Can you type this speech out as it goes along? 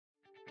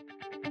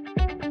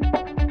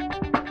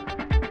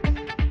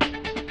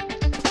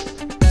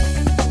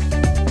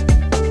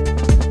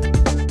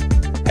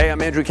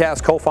I'm Andrew Cass,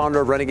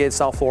 co-founder of Renegade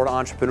South Florida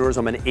Entrepreneurs.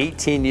 I'm an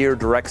 18-year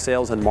direct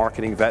sales and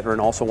marketing veteran,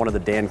 also one of the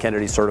Dan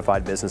Kennedy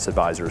Certified Business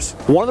Advisors.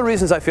 One of the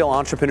reasons I feel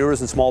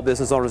entrepreneurs and small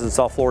business owners in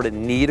South Florida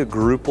need a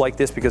group like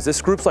this, because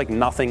this group's like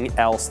nothing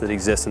else that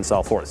exists in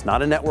South Florida. It's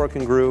not a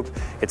networking group.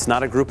 It's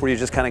not a group where you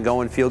just kind of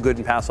go and feel good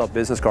and pass out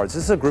business cards.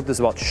 This is a group that's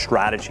about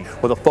strategy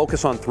with a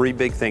focus on three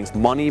big things: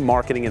 money,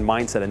 marketing, and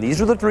mindset. And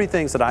these are the three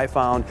things that I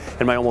found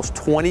in my almost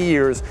 20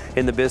 years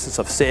in the business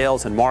of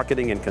sales and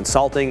marketing and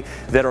consulting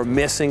that are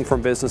missing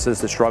from businesses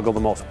that struggle the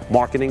most: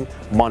 marketing,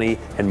 money,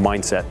 and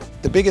mindset.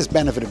 The biggest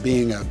benefit of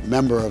being a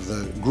member of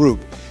the group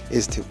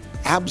is to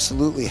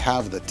absolutely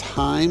have the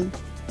time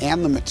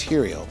and the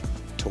material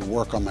to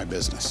work on my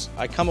business.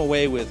 I come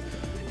away with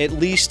at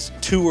least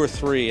 2 or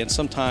 3, and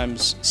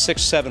sometimes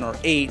 6, 7, or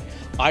 8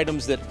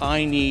 items that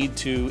I need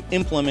to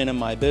implement in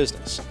my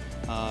business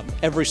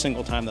every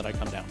single time that I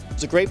come down.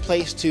 It's a great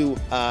place to,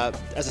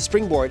 as a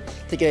springboard,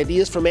 to get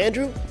ideas from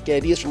Andrew, get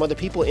ideas from other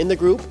people in the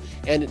group,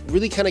 and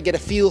really kind of get a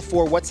feel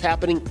for what's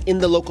happening in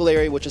the local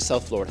area, which is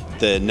South Florida.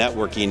 The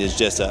networking is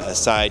just a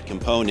side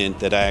component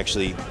that I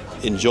actually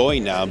enjoy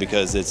now,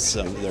 because there's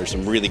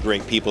some really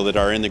great people that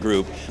are in the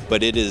group,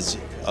 but it is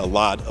a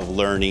lot of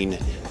learning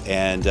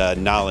and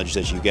knowledge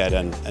that you get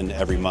on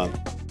every month.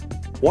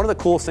 One of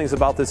the coolest things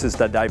about this is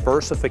the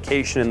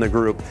diversification in the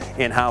group,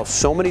 and how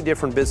so many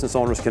different business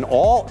owners can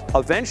all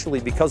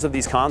eventually, because of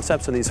these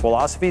concepts and these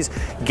philosophies,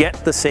 get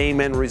the same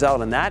end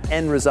result. And that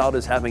end result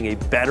is having a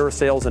better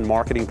sales and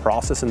marketing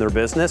process in their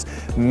business,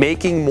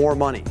 making more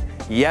money.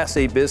 Yes,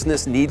 a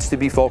business needs to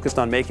be focused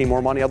on making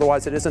more money,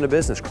 otherwise it isn't a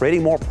business.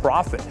 Creating more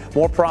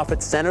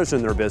profit centers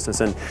in their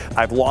business. And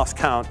I've lost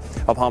count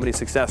of how many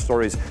success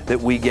stories that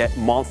we get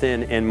month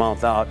in and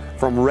month out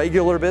from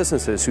regular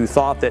businesses who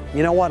thought that,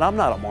 you know what, I'm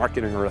not a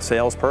marketer or a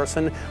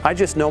salesperson, I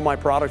just know my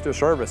product or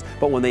service.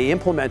 But when they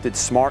implemented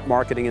smart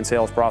marketing and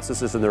sales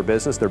processes in their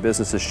business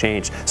has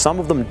changed.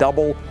 Some of them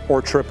double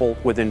or triple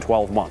within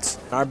 12 months.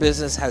 Our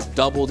business has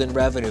doubled in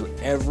revenue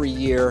every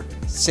year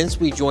since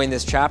we joined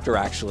this chapter,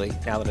 actually,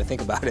 now that I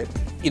think about it.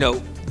 You know,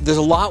 there's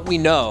a lot we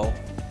know,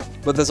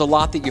 but there's a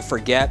lot that you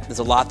forget. There's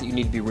a lot that you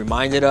need to be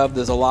reminded of.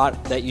 There's a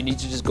lot that you need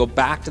to just go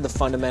back to the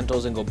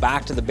fundamentals and go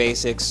back to the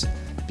basics,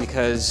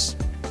 because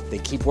they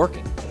keep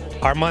working.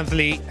 Our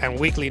monthly and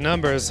weekly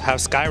numbers have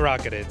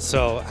skyrocketed.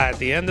 So at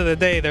the end of the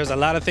day, there's a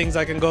lot of things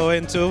I can go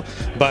into,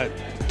 but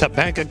the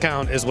bank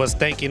account is what's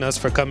thanking us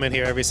for coming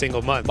here every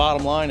single month.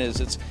 Bottom line is,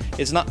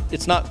 it's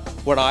not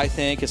what I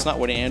think, it's not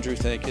what Andrew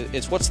thinks.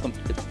 It's what's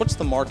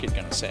the market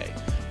going to say?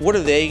 What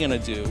are they going to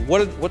do?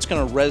 What's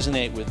going to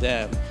resonate with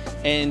them?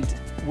 And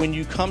when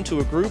you come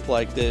to a group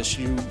like this,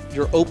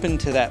 you're open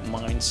to that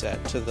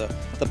mindset, to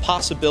the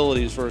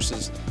possibilities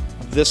versus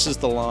this is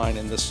the line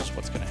and this is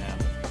what's going to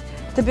happen.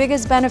 The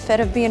biggest benefit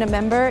of being a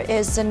member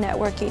is the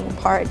networking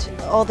part.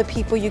 All the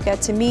people you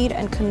get to meet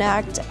and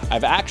connect.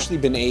 I've actually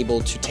been able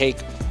to take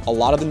a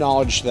lot of the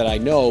knowledge that I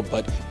know,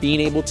 but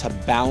being able to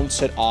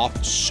bounce it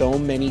off so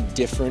many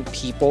different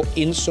people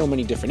in so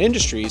many different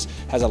industries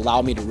has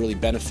allowed me to really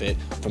benefit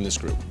from this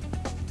group.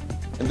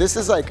 And this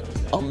is like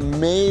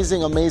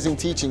amazing, amazing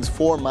teachings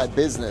for my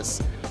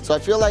business. So I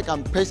feel like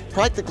I'm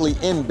practically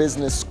in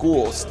business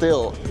school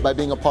still by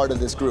being a part of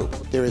this group.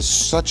 There is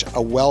such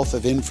a wealth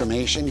of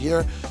information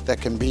here that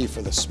can be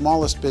for the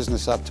smallest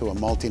business up to a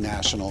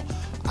multinational.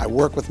 I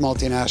work with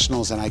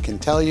multinationals, and I can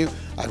tell you,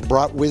 I've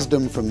brought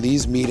wisdom from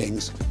these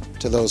meetings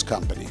to those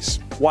companies.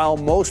 While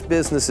most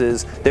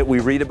businesses that we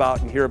read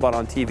about and hear about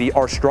on TV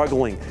are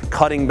struggling,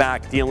 cutting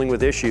back, dealing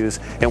with issues,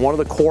 and one of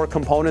the core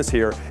components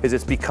here is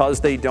it's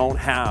because they don't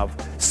have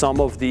some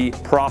of the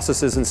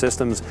processes and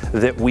systems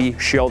that we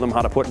show them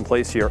how to put in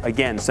place here.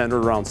 Again,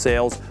 centered around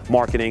sales,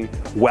 marketing,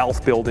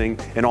 wealth building,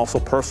 and also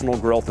personal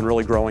growth and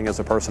really growing as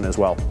a person as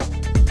well.